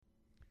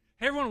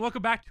Hey everyone,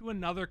 welcome back to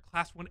another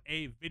Class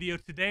 1A video.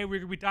 Today we're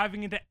going to be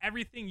diving into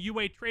everything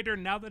UA Trader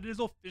now that it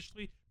has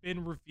officially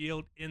been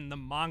revealed in the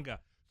manga.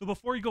 So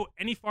before you go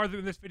any farther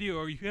in this video,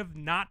 or you have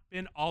not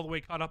been all the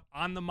way caught up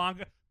on the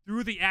manga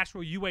through the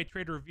actual UA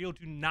Trader reveal,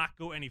 do not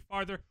go any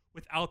farther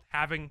without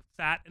having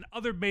that and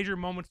other major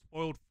moments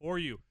spoiled for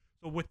you.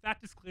 So with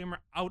that disclaimer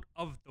out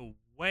of the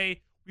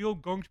way, we are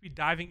going to be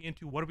diving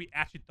into what we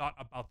actually thought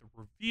about the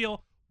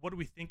reveal, what do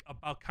we think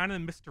about kind of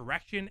the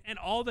misdirection, and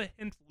all the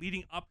hints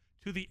leading up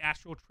to the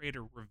actual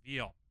trader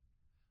reveal.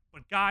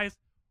 But guys,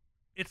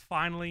 it's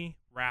finally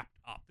wrapped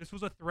up. This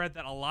was a thread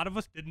that a lot of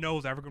us didn't know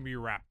was ever going to be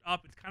wrapped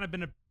up. It's kind of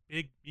been a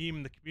big meme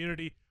in the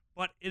community,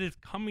 but it is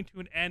coming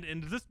to an end.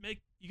 And does this make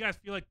you guys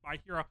feel like My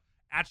Hero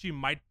actually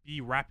might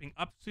be wrapping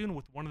up soon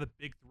with one of the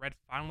big threads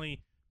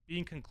finally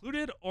being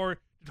concluded? Or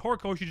did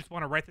Horikoshi just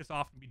want to write this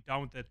off and be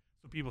done with it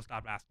so people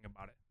stop asking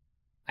about it?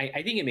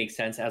 I think it makes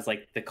sense as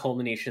like the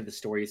culmination of the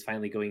story is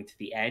finally going to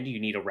the end. You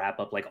need to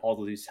wrap up like all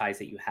the loose ties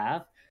that you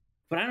have.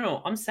 But I don't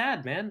know. I'm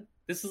sad, man.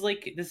 This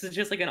is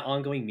just like an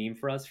ongoing meme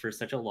for us for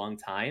such a long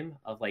time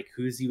of like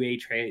who's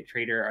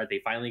trader? Are they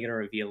finally going to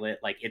reveal it?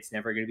 Like it's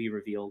never going to be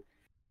revealed,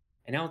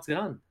 and now it's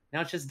done. Now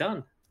it's just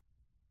done.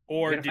 We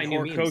Or gotta did find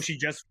new memes.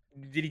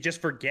 Horikoshi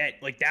just forget?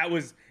 Like that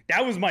was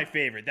my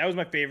favorite. That was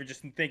my favorite.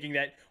 Just in thinking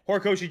that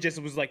Horikoshi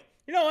just was like,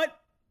 you know what?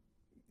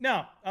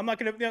 No, I'm not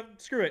gonna. No,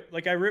 screw it.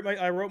 Like I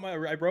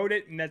wrote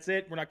it, and that's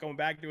it. We're not going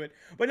back to it.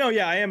 But no,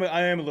 yeah, I am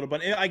a little. But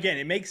again,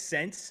 it makes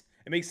sense.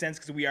 It makes sense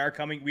because we are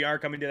coming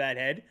to that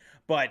head.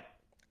 But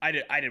I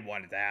didn't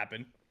want it to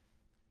happen.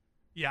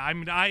 Yeah, I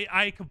mean,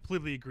 I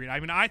completely agree.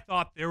 I mean, I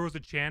thought there was a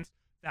chance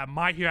that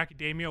My Hero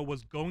Academia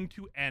was going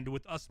to end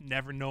with us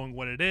never knowing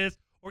what it is,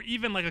 or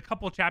even like a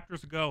couple of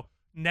chapters ago,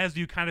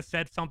 Nezu kind of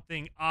said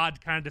something odd,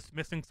 kind of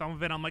dismissing some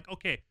of it. I'm like,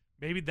 okay,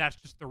 maybe that's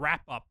just the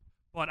wrap up.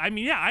 But I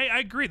mean, yeah, I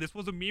agree. This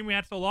was a meme we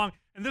had so long,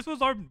 and this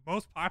was our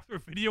most popular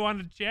video on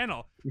the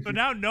channel. So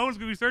now no one's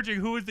gonna be searching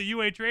who is the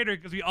UA trader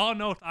because we all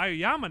know it's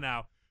Aoyama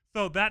now.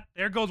 So that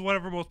there goes one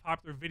of our most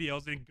popular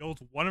videos, and it goes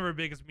one of our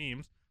biggest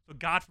memes. So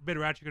God forbid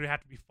we're actually gonna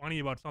have to be funny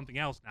about something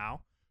else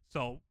now.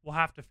 So we'll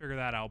have to figure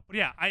that out. But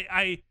yeah,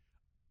 I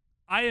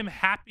am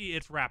happy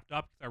it's wrapped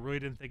up because I really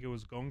didn't think it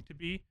was going to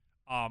be.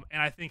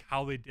 And I think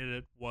how they did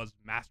it was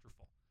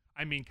masterful.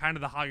 I mean, kind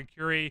of the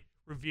Hagakure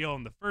reveal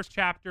in the first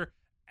chapter,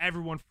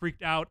 everyone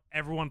freaked out.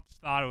 Everyone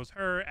thought it was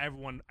her. I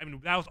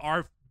mean, that was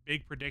our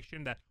big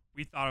prediction that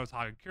we thought it was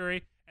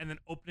Hagakure. And then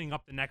opening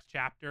up the next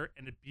chapter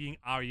and it being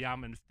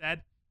Aoyama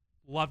instead,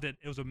 loved it.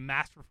 It was a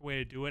masterful way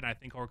to do it. And I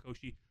think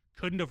Horikoshi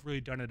couldn't have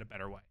really done it a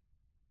better way.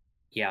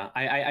 Yeah,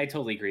 I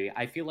totally agree.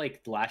 I feel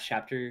like the last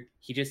chapter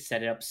he just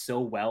set it up so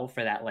well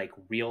for that like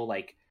real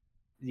like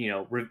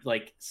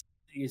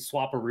you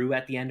swap a rue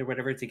at the end or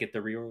whatever to get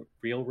the real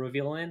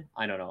reveal in.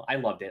 I don't know. I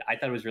loved it. I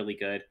thought it was really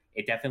good.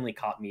 It definitely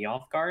caught me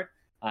off guard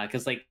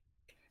because like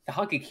the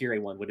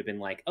Hagakure one would have been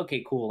like,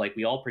 okay, cool. Like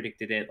we all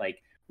predicted it.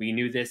 Like we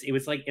knew this. It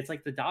was like it's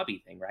like the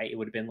Dobby thing, right? It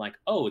would have been like,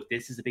 oh,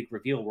 this is a big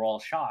reveal. We're all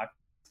shocked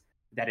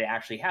that it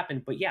actually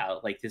happened. But yeah,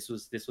 like this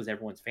was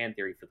everyone's fan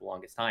theory for the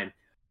longest time.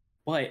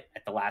 But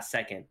at the last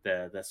second,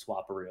 the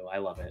swaparoo, I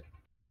love it.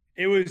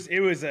 It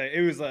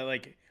was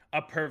like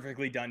a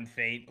perfectly done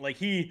fate. Like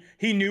he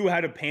knew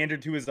how to pander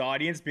to his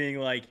audience, being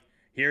like,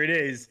 here it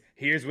is.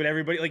 Here's what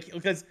everybody like,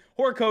 because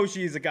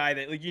Horikoshi is a guy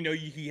that like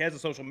he has a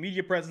social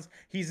media presence.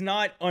 He's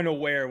not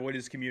unaware of what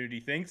his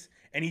community thinks,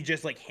 and he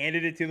just like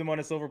handed it to them on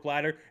a silver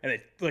platter, and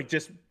it like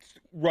just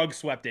rug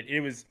swept it. It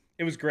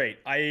was great.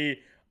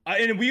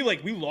 And we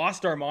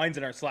lost our minds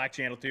in our Slack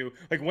channel too.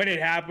 Like when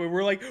it happened,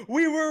 we're like,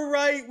 we were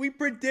right, we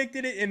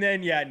predicted it, and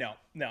then yeah, no,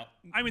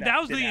 I mean, that that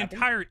was didn't the happen.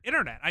 entire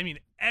internet. I mean,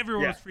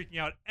 everyone Yeah. was freaking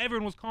out.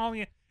 Everyone was calling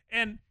it.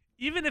 And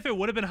even if it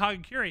would have been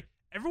Hagakure,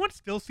 everyone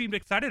still seemed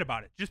excited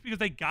about it just because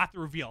they got the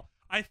reveal.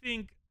 I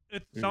think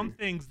it's some Mhm.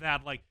 things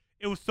that, like,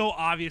 it was so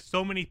obvious,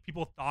 so many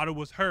people thought it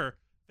was her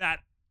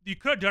that you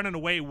could have done it in a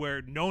way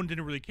where no one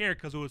didn't really care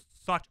because it was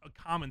such a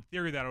common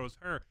theory that it was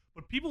her.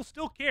 But people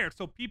still cared.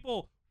 So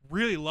people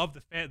really loved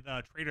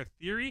the trader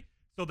theory.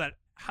 So that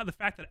how the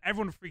fact that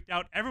everyone freaked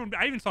out,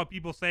 I even saw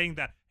people saying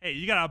that, hey,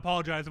 you gotta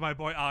apologize to my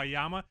boy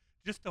Aoyama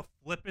just to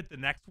flip it the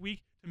next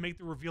week to make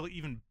the reveal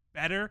even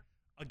better.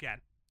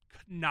 Again,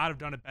 could not have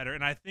done it better.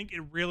 And I think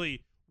it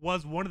really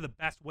was one of the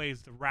best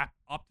ways to wrap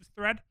up this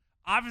thread.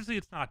 Obviously,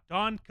 it's not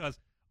done because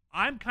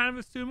I'm kind of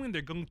assuming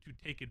they're going to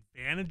take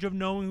advantage of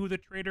knowing who the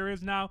traitor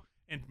is now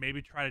and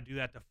maybe try to do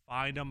that to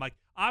find him. Like,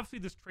 obviously,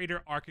 this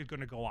traitor arc is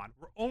going to go on.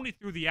 We're only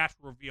through the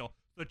actual reveal.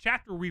 So the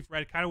chapter we've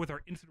read, kind of with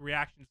our instant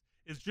reactions,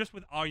 is just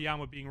with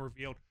Aoyama being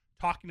revealed,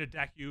 talking to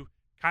Deku,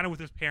 kind of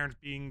with his parents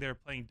being there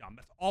playing dumb.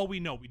 That's all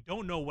we know. We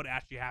don't know what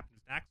actually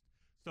happens next.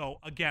 So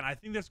again, I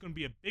think that's going to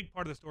be a big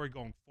part of the story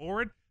going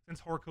forward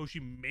since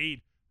Horikoshi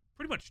made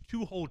pretty much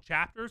two whole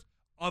chapters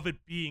of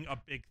it being a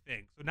big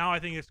thing. So now I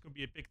think it's going to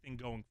be a big thing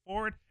going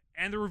forward.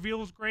 And the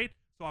reveal is great.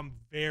 So I'm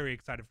very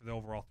excited for the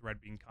overall thread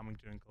being coming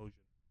to conclusion.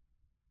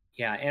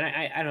 Yeah, and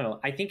I don't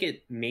know. I think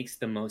it makes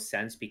the most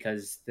sense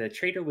because the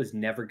trader was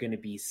never going to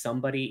be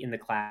somebody in the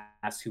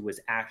class who was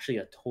actually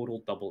a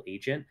total double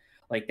agent.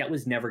 Like that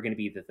was never going to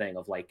be the thing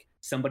of like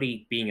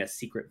somebody being a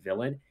secret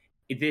villain.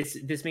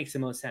 This makes the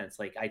most sense.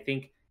 Like I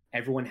think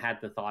everyone had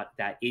the thought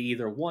that it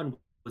either one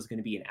was going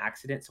to be an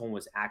accident, someone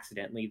was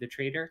accidentally the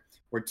traitor,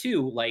 or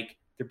two, like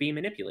they're being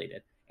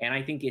manipulated. And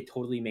I think it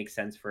totally makes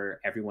sense for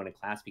everyone in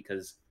class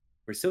because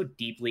we're so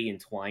deeply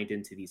entwined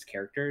into these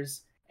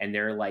characters, and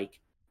they're like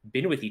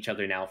been with each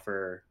other now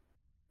for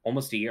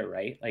almost a year,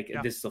 right? Like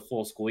this is a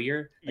full school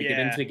year. Like they've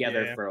been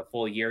together for a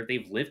full year.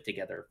 They've lived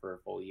together for a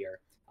full year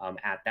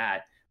at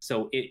that.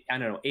 So I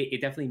don't know,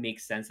 it definitely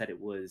makes sense that it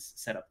was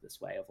set up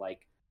this way of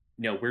like,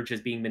 no, we're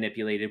just being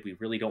manipulated. We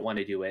really don't want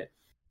to do it.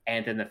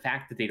 And then the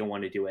fact that they don't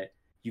want to do it,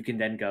 you can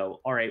then go,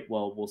 all right,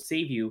 well, we'll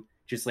save you.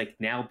 Just like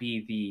now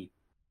be the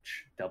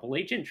double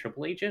agent,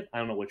 triple agent. I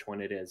don't know which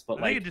one it is,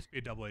 but I think it just be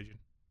a double agent.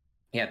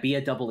 Yeah, be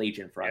a double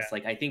agent for us.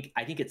 Like I think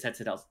it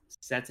sets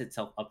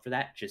itself up for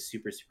that just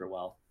super, super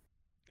well.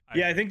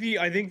 Yeah, I think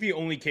the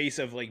only case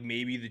of like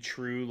maybe the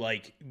true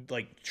like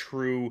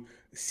true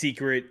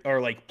secret or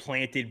like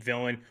planted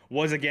villain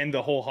was again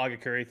the whole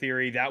Hagakure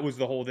theory. That was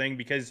the whole thing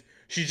because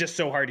she's just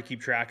so hard to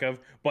keep track of.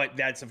 But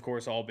that's of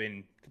course all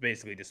been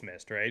basically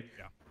dismissed, right?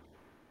 Yeah.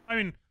 I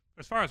mean,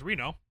 as far as we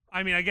know,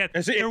 I mean, I get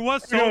there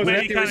was so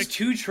many there was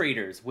two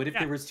traitors. What if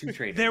there was two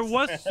traitors? There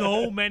was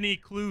so many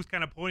clues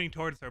kind of pointing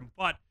towards them.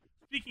 But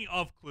speaking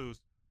of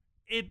clues,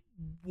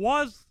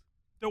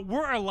 there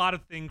were a lot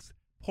of things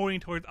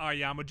pointing towards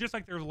Aoyama, just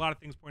like there was a lot of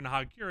things pointing to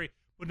Hagakure.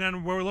 But then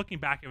when we're looking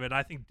back at it,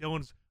 I think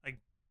Dylan's like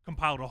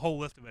compiled a whole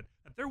list of it.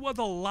 That there was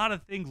a lot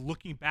of things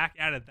looking back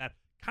at it that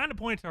kind of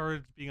pointed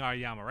towards being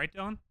Aoyama, right,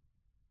 Dylan?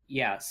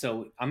 Yeah.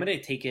 So I'm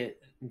gonna take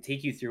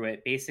you through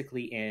it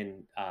basically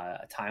in a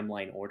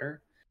timeline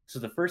order. So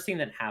the first thing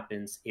that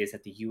happens is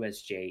at the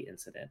USJ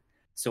incident.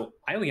 So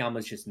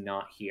Aoyama's just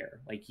not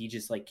here. Like he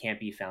just like can't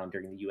be found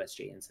during the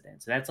USJ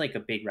incident. So that's like a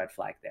big red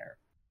flag there.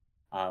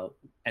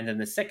 And then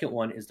the second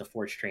one is the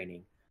forced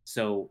training.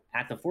 So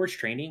at the forced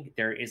training,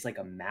 there is like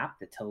a map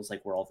that tells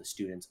like where all the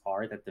students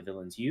are that the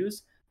villains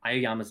use.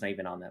 Aoyama's not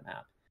even on that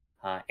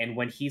map. And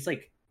when he's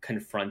like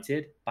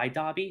confronted by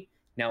Dabi,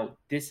 now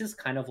this is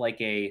kind of like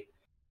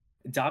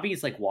Dabi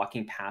is like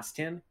walking past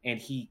him and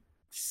he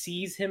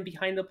sees him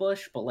behind the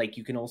bush, but like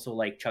you can also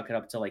like chuck it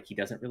up to like he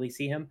doesn't really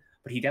see him,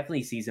 but he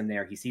definitely sees him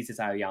there. He sees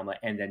his Aoyama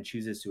and then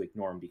chooses to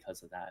ignore him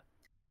because of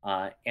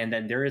that. And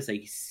then there is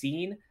a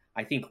scene,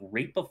 I think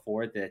right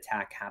before the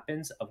attack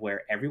happens, of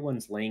where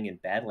everyone's laying in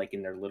bed, like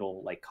in their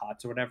little like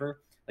cots or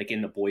whatever, like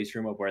in the boys'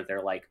 room, of where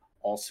they're like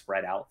all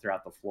spread out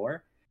throughout the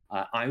floor.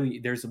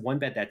 There's one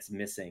bed that's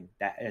missing,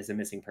 that has a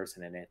missing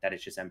person in it, that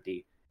is just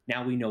empty.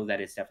 Now we know that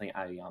it's definitely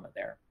Aoyama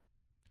there.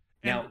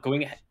 Now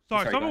going ahead.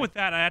 Sorry, someone with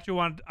that, I actually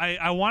want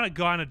to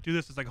go on and do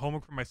this as like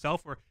homework for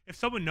myself, or if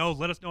someone knows,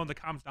 let us know in the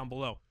comments down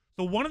below.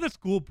 So one of the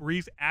school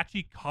briefs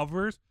actually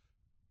covers,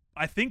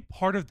 I think,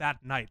 part of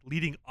that night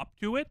leading up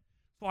to it.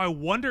 So I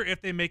wonder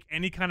if they make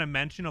any kind of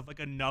mention of like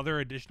another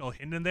additional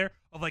hint in there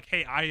of like,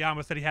 hey,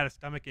 Aoyama said he had a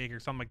stomach ache or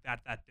something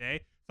like that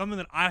day. Something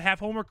that I have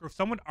homework, or if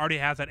someone already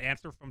has that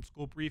answer from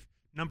school brief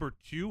number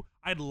 2,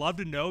 I'd love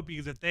to know,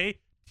 because if they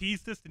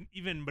tease this in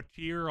even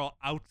material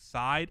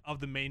outside of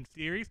the main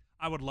series,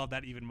 I would love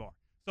that even more.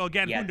 So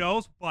again, who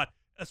knows? But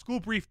a school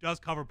brief does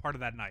cover part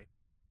of that night.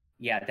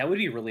 Yeah, that would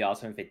be really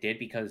awesome if it did,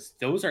 because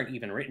those aren't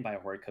even written by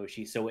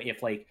Horikoshi. So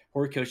if like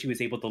Horikoshi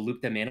was able to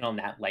loop them in on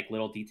that like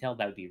little detail,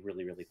 that would be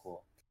really, really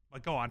cool.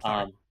 Like, go on.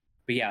 Sorry.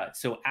 But yeah,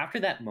 so after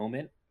that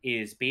moment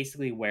is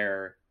basically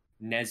where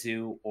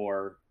Nezu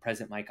or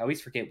President Mike, I always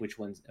forget which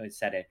one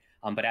said it,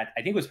 but I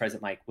think it was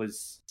President Mike,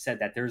 said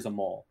that there's a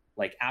mole.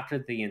 Like after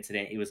the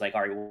incident, it was like,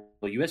 all right,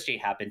 well, USJ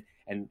happened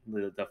and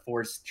the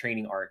forced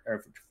training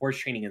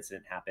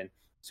incident happened,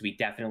 so we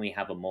definitely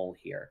have a mole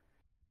here.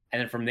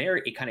 And then from there,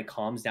 it kind of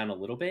calms down a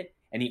little bit.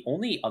 And the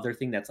only other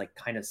thing that's like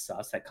kind of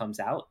sus that comes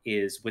out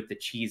is with the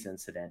cheese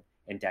incident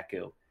in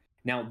Deku.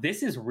 Now,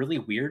 this is really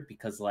weird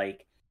because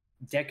like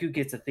Deku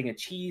gets a thing of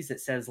cheese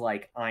that says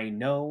like, I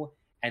know.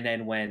 And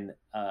then when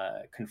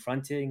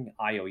confronting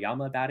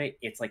Aoyama about it,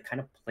 it's like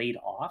kind of played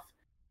off.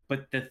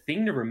 But the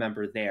thing to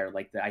remember there,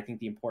 like I think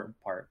the important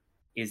part,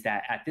 is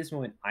that at this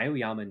moment,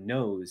 Aoyama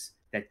knows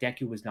that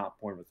Deku was not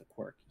born with a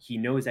quirk. He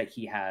knows that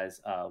he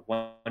has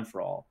one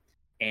for all.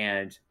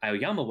 And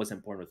Aoyama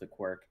wasn't born with a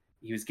quirk.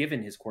 He was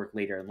given his quirk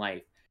later in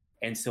life.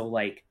 And so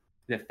like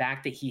the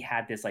fact that he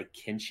had this like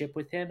kinship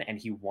with him and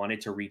he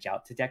wanted to reach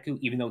out to Deku,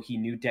 even though he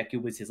knew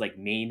Deku was his like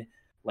main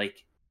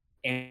like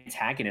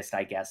antagonist,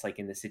 I guess, like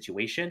in the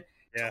situation,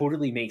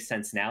 totally makes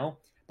sense now.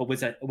 But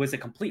was a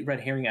complete red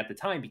herring at the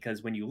time,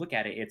 because when you look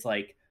at it, it's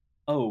like,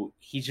 oh,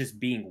 he's just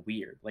being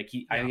weird. Like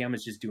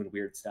Aoyama's just doing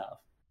weird stuff.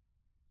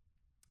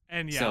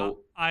 And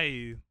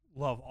I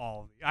love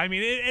all of it. I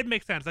mean, it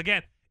makes sense.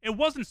 Again, it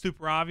wasn't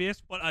super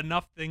obvious, but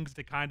enough things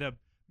to kind of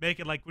make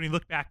it like when you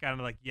look back at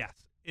it, like, yes,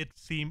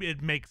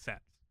 it makes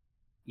sense.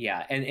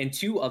 Yeah, and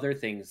two other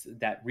things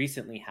that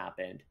recently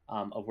happened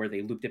of where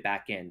they looped it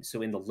back in.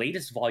 So in the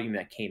latest volume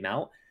that came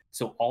out,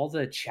 so all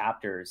the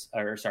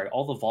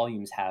all the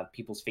volumes have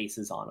people's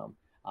faces on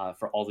them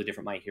for all the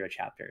different My Hero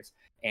chapters.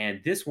 And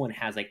this one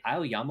has like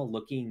Aoyama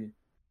looking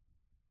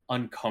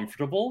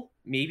uncomfortable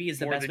maybe is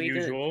the More best than way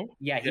usual. to.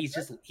 Yeah,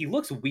 he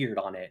looks weird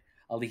on it.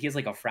 He has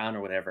like a frown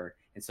or whatever,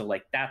 and so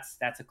like that's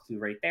a clue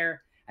right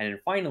there. And then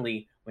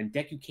finally, when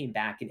Deku came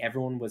back and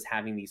everyone was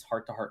having these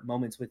heart-to-heart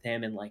moments with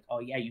him, and like, oh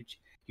yeah,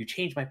 you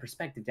changed my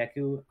perspective,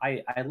 Deku.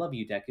 I love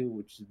you, Deku,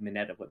 which is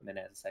Mineta, what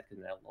Mineta said,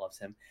 because Mineta loves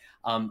him.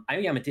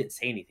 Aoyama didn't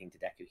say anything to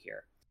Deku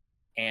here,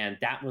 and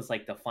that was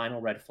like the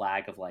final red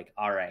flag of like,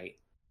 all right,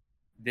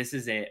 this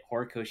is it.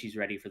 Horikoshi's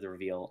ready for the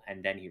reveal,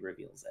 and then he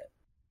reveals it.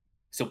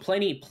 So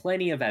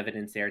plenty of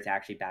evidence there to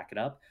actually back it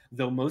up,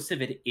 though most of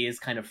it is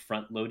kind of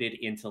front loaded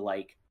into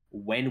like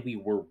when we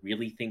were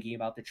really thinking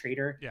about the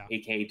traitor, Yeah.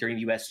 aka during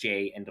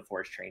USJ and the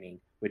Forest training,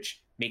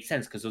 which makes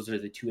sense because those are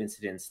the two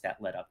incidents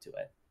that led up to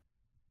it.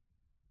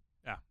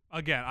 Yeah.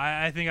 Again,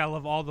 I think I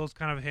love all those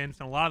kind of hints,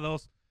 and a lot of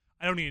those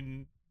I don't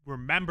even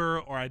remember,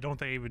 or I don't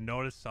think I even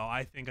noticed. So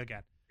I think,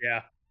 again,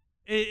 Yeah.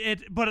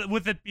 but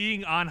with it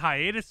being on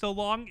hiatus so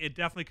long, it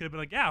definitely could have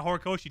been like, yeah,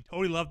 Horikoshi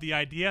totally loved the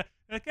idea.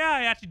 Like, yeah,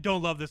 I actually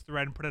don't love this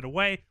thread and put it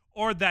away.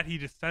 Or that he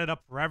just set it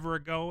up forever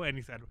ago and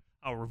he said,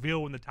 I'll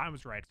reveal when the time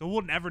is right. So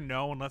we'll never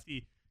know unless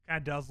he kind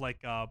of does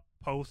like a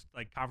post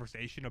like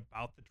conversation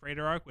about the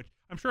traitor arc, which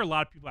I'm sure a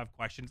lot of people have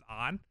questions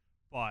on.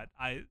 But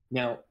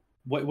Now,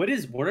 what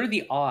are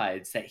the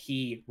odds that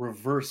he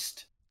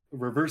reverse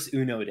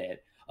Uno'd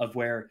it, of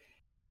where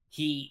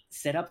he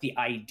set up the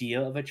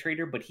idea of a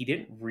traitor, but he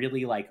didn't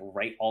really like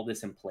write all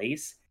this in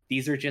place.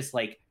 These are just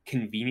like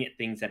convenient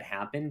things that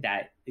happened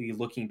that,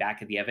 looking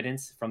back at the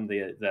evidence from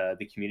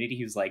the community,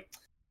 he was like,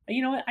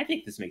 you know what, I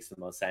think this makes the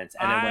most sense,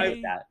 and then went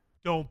with that.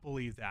 Don't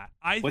believe that.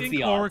 I What's think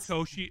the odds?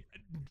 Horikoshi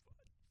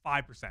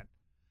 5%.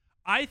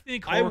 I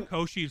think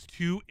Horikoshi is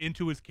too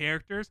into his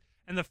characters,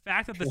 and the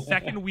fact that the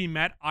second we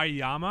met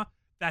Aoyama,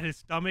 that his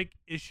stomach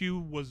issue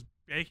was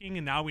baking,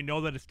 and now we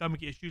know that his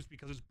stomach issue is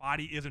because his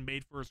body isn't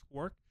made for his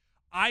quirk.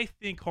 I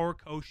think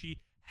Horikoshi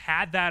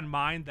had that in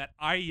mind, that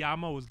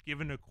Aoyama was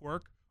given a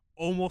quirk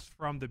almost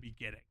from the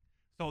beginning.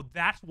 So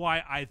that's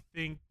why I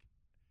think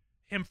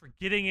him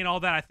forgetting and all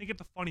that, I think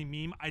it's a funny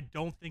meme. I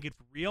don't think it's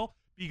real,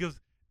 because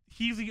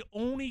he's the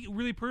only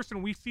really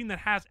person we've seen that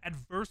has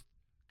adverse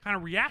kind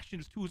of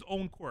reactions to his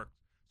own quirks.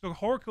 So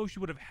Horikoshi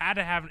would have had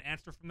to have an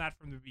answer from that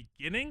from the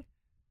beginning.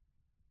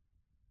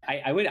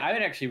 I would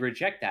actually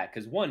reject that,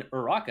 because one,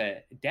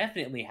 Uraka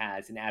definitely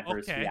has an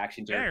adverse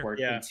reaction to her quirk,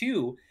 and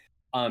two,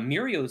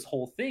 Mirio's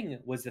whole thing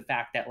was the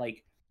fact that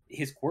like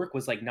his quirk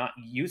was like not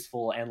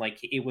useful, and like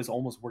it was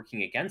almost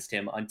working against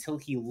him until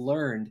he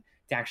learned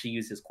to actually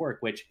use his quirk,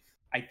 which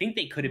I think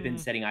they could have been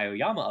setting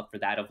Aoyama up for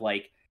that, of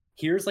like,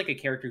 here's like a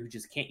character who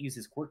just can't use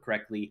his quirk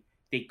correctly.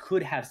 They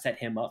could have set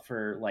him up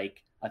for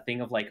like a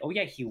thing of like, oh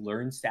yeah, he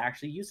learns to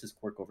actually use his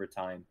quirk over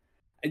time.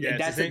 Yeah,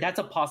 that's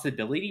a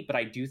possibility, but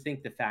I do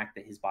think the fact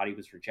that his body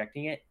was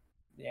rejecting it,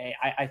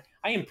 I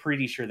am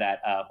pretty sure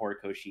that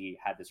Horikoshi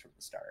had this from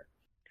the start.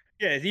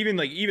 Yeah, it's even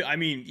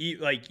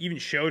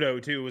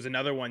Shoto too was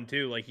another one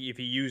too. Like if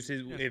he used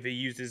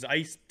his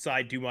ice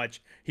side too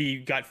much, he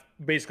got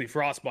basically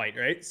frostbite,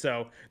 right?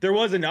 So there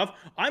was enough.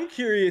 I'm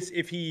curious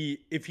if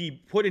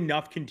he put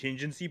enough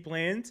contingency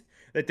plans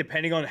that,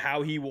 depending on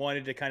how he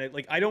wanted to kind of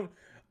like,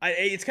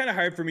 it's kind of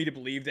hard for me to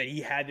believe that he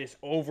had this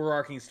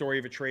overarching story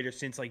of a traitor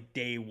since like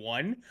day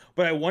one.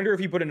 But I wonder if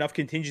he put enough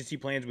contingency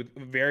plans with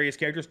various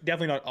characters,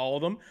 definitely not all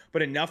of them,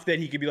 but enough that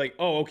he could be like,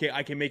 oh, okay,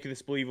 I can make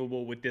this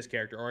believable with this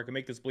character, or I can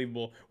make this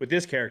believable with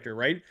this character,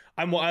 right?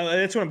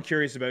 That's what I'm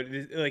curious about.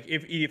 Like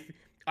if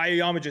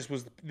Aoyama just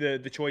was the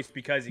choice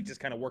because he just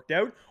kind of worked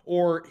out,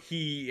 or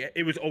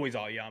it was always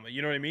Aoyama.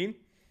 You know what I mean?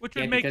 Which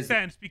would make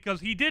sense,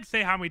 because he did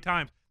say how many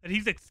times that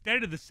he's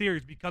extended the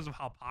series because of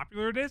how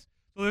popular it is.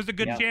 So there's a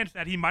good chance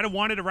that he might have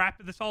wanted to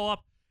wrap this all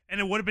up, and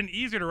it would have been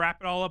easier to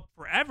wrap it all up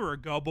forever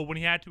ago. But when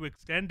he had to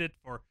extend it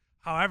for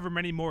however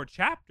many more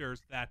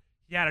chapters, that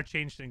he had to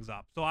change things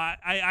up. So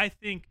I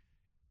think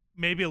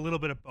maybe a little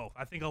bit of both.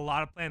 I think a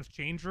lot of plans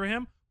changed for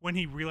him when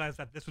he realized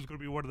that this was going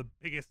to be one of the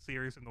biggest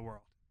series in the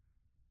world.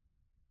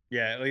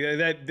 Yeah, like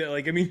that.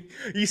 Like, I mean,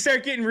 you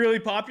start getting really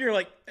popular.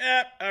 Like,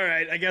 all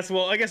right, I guess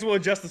we'll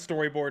adjust the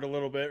storyboard a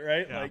little bit,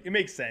 right? Yeah. Like, it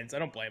makes sense. I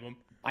don't blame him.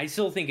 I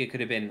still think it could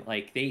have been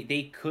like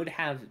they could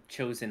have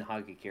chosen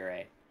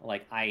Hagakure.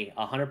 Like, I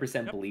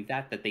 100% believe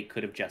that they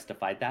could have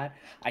justified that.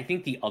 I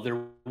think the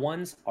other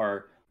ones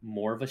are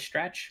more of a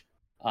stretch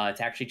to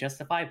actually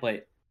justify,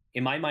 but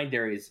in my mind,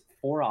 there is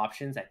 4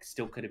 options that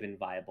still could have been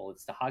viable.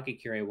 It's the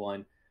Hagakure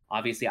one,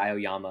 obviously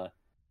Aoyama,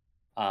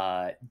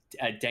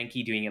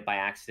 Denki doing it by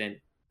accident,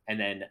 and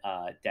then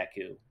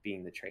Deku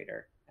being the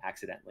traitor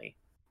accidentally.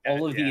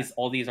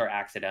 All these are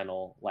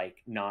accidental, like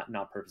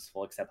not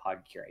purposeful, except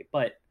Hagakure.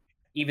 But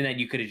even then,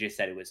 you could have just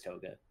said it was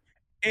Toga.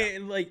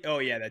 And like, oh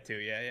yeah, that too,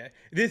 yeah.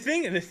 The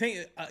thing,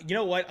 you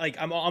know what? Like,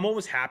 I'm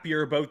almost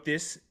happier about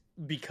this,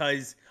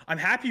 because I'm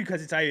happy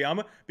because it's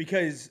Aoyama,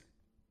 because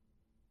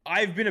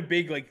I've been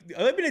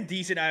a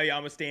decent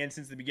Aoyama stan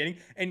since the beginning,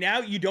 and now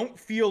you don't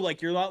feel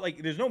like you're not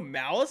like there's no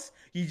malice.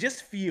 You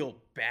just feel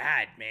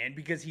bad, man,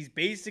 because he's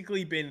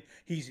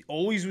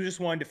always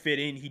just wanted to fit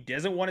in. He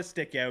doesn't want to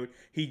stick out.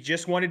 He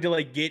just wanted to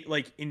like get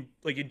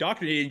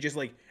indoctrinated and just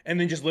and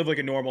then just live like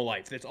a normal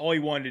life. That's all he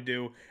wanted to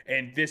do.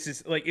 And this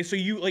is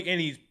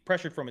and he's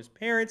pressured from his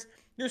parents.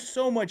 There's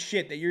so much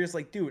shit that you're just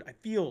like, dude, I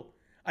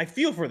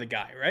feel for the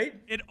guy, right?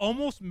 It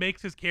almost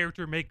makes his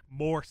character make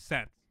more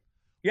sense.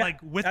 Yeah, like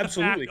with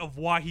absolutely. the fact of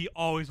why he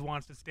always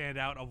wants to stand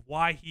out, of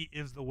why he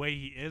is the way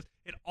he is,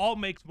 it all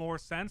makes more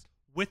sense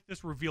with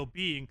this reveal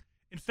being,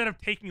 instead of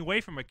taking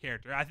away from a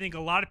character. I think a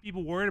lot of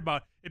people worried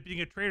about it being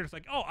a traitor. It's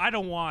like, oh, I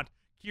don't want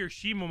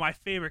Kirishima, my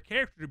favorite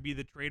character, to be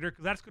the traitor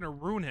because that's going to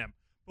ruin him.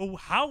 But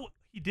how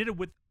he did it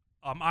with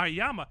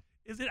Aoyama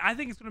I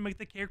think it's going to make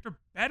the character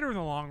better in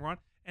the long run,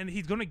 and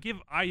he's going to give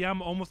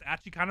Aoyama almost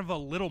actually kind of a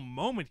little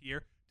moment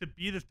here to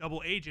be this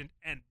double agent,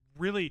 and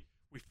really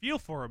we feel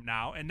for him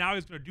now, and now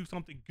he's going to do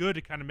something good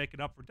to kind of make it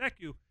up for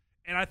Deku.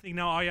 And I think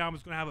now Aoyama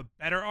is going to have a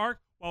better arc,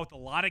 while with a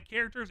lot of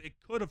characters, it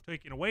could have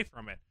taken away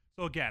from it.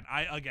 So again,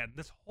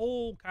 this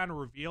whole kind of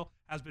reveal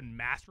has been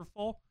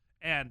masterful,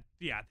 and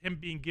yeah, him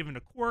being given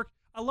a quirk,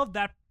 I love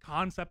that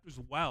concept as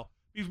well,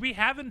 because we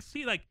haven't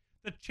seen like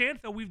the chance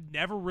that we've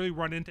never really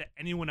run into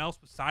anyone else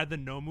beside the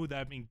Nomu that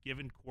have been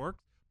given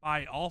quirks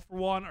by All For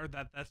One, or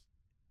that's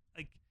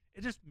like,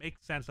 it just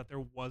makes sense that there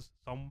was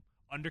some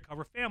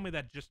undercover family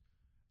that just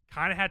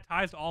kind of had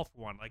ties to All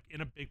For One, like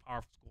in a big,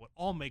 powerful school. It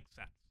all makes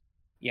sense.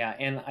 Yeah,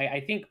 and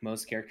I think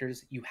most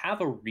characters, you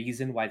have a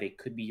reason why they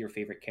could be your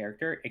favorite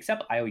character,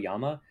 except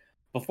Aoyama.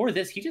 Before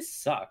this, he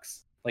just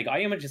sucks. Like,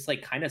 Aoyama just,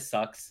 like, kind of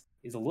sucks,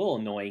 is a little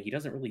annoying. He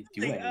doesn't really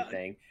do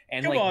anything.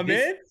 And come like, on,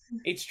 man.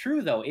 It's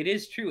true, though. It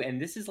is true.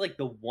 And this is, like,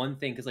 the one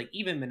thing, because, like,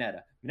 even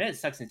Mineta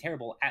sucks and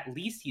terrible. At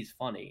least he's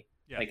funny.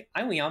 Yeah. Like,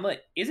 Aoyama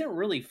isn't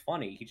really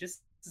funny. He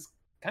just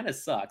kind of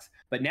sucks.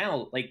 But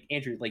now, like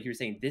Andrew, like you're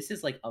saying, this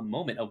is like a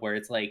moment of where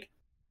it's like,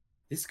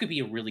 this could be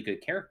a really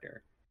good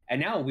character.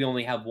 And now we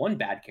only have one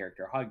bad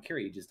character.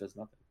 Hagakure just does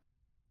nothing.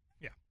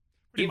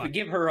 Yeah.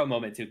 Give her a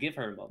moment too. Give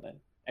her a moment.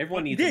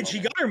 Everyone needs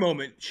a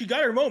moment. She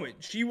got her moment.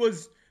 She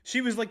was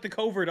like the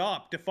covert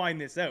op to find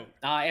this out.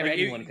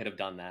 Anyone could have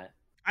done that.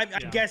 I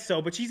guess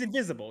so, but she's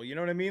invisible. You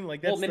know what I mean?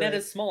 Like, that's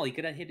Mineta's small. He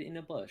could have hid it in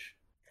a bush.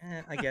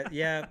 I guess,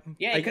 yeah.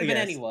 Yeah, it could have been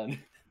anyone.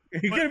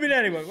 It could have been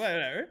anyone.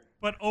 Whatever.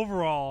 But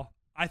overall,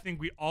 I think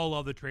we all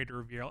love the traitor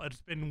reveal.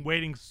 It's been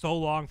waiting so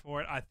long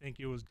for it. I think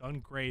it was done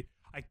great.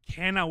 I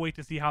cannot wait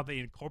to see how they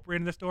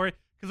incorporate in the story,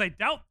 because I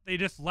doubt they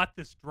just let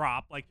this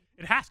drop. Like,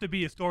 it has to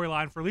be a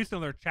storyline for at least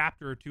another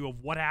chapter or two of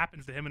what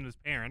happens to him and his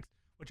parents,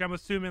 which I'm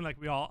assuming, like,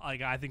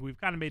 I think we've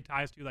kind of made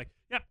ties to, like,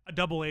 yep, a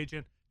double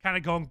agent, kind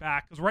of going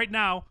back. Because right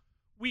now,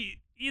 we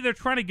either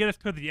trying to get us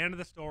to the end of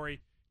the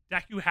story,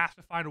 Deku has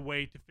to find a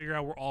way to figure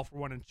out where All For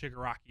One and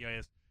Shigaraki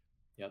is.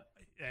 Yep.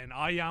 And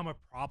Aoyama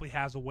probably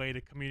has a way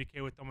to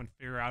communicate with them and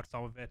figure out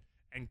some of it.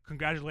 And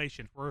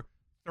congratulations, we're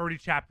 30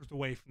 chapters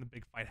away from the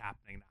big fight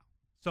happening now.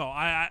 So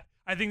I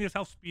think this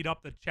helps speed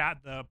up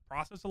the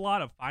process a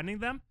lot of finding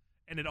them,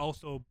 and it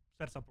also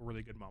sets up a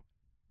really good moment.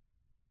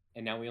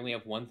 And now we only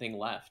have one thing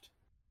left,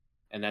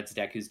 and that's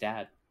Deku's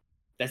dad.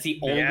 That's the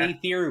only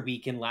theory we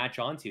can latch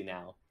onto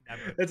now.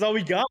 Never. That's all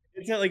we got.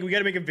 It's not like we got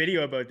to make a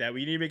video about that.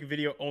 We need to make a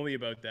video only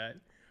about that.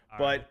 All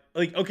but right.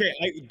 Like, okay,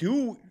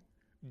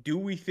 do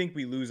we think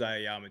we lose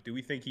Aoyama? Do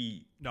we think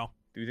he? No.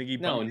 Do you think he?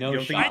 No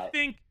shot. I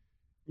think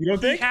you don't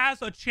think he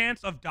has a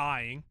chance of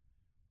dying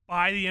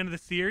by the end of the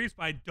series,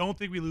 but I don't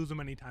think we lose him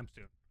anytime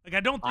soon. Like,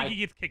 I don't think he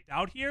gets kicked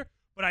out here,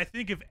 but I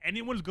think if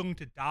anyone's going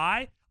to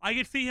die, I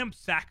could see him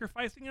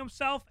sacrificing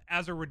himself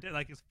as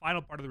his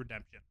final part of the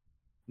redemption.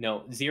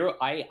 No, zero.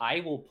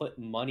 I will put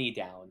money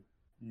down.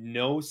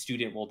 No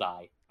student will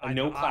die.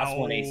 No Class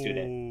 1A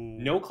student.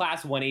 No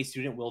Class 1A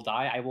student will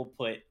die. I will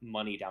put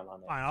money down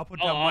on that. Fine, I'll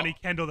put down money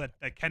Kendo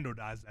that Kendo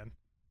dies then.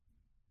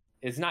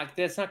 That's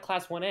not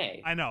Class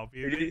 1A. I know.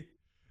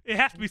 It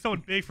has to be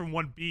someone big from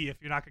 1B if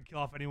you're not gonna kill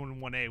off anyone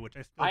in 1A, which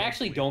I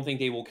actually don't think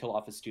they will kill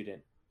off a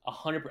student.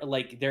 100%.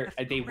 Like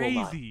they will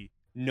not.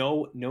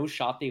 No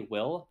shot they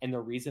will, and the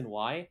reason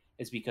why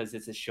is because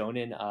it's a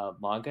shonen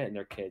manga and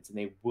they're kids, and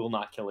they will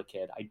not kill a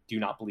kid. I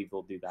do not believe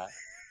they'll do that.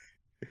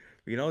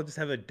 We can all just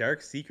have a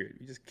dark secret.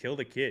 We just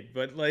killed a kid,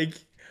 but like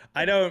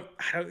I don't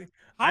know.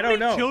 How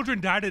many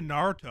children died in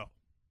Naruto?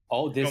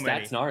 Oh,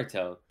 that's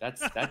Naruto.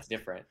 That's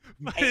different.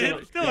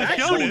 It's still a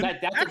shonen.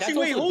 That's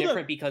also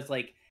different because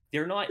like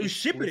they're not. It was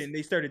Shippuden.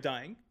 They started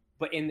dying.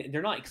 But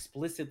they're not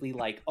explicitly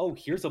like, oh,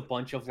 here's a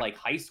bunch of like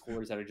high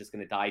schoolers that are just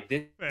gonna die.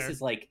 This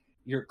is like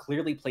you're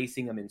clearly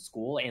placing them in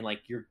school and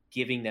like you're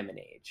giving them an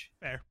age.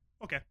 Fair.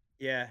 Okay.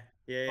 Yeah.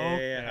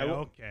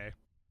 Okay.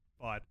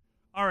 But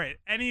all right.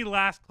 Any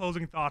last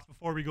closing thoughts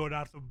before we go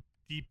down some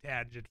deep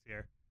tangents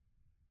here?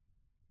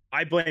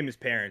 I blame his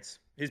parents.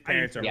 His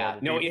parents are horrible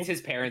people. It's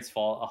his parents'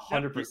 fault,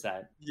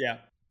 100%. Yeah.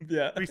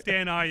 We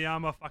stand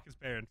Aoyama. Fuck his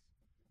parents.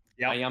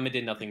 Yeah. Aoyama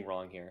did nothing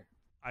wrong here.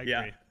 I agree.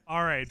 Yeah.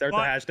 All right. Start the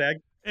but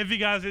hashtag. if you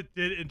guys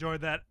did enjoy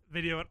that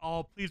video at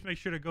all, please make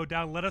sure to go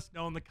down. Let us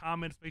know in the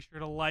comments. Make sure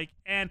to like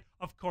and,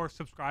 of course,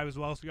 subscribe as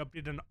well so you're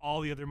updated on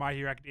all the other My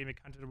Hero Academia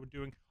content we're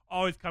doing.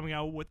 Always coming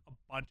out with a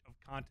bunch of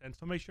content.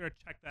 So make sure to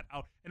check that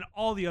out and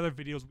all the other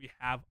videos we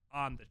have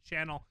on the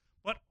channel.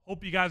 But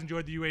hope you guys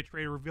enjoyed the UA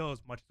Trader reveal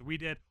as much as we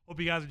did. Hope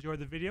you guys enjoyed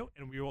the video,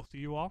 and we will see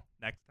you all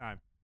next time.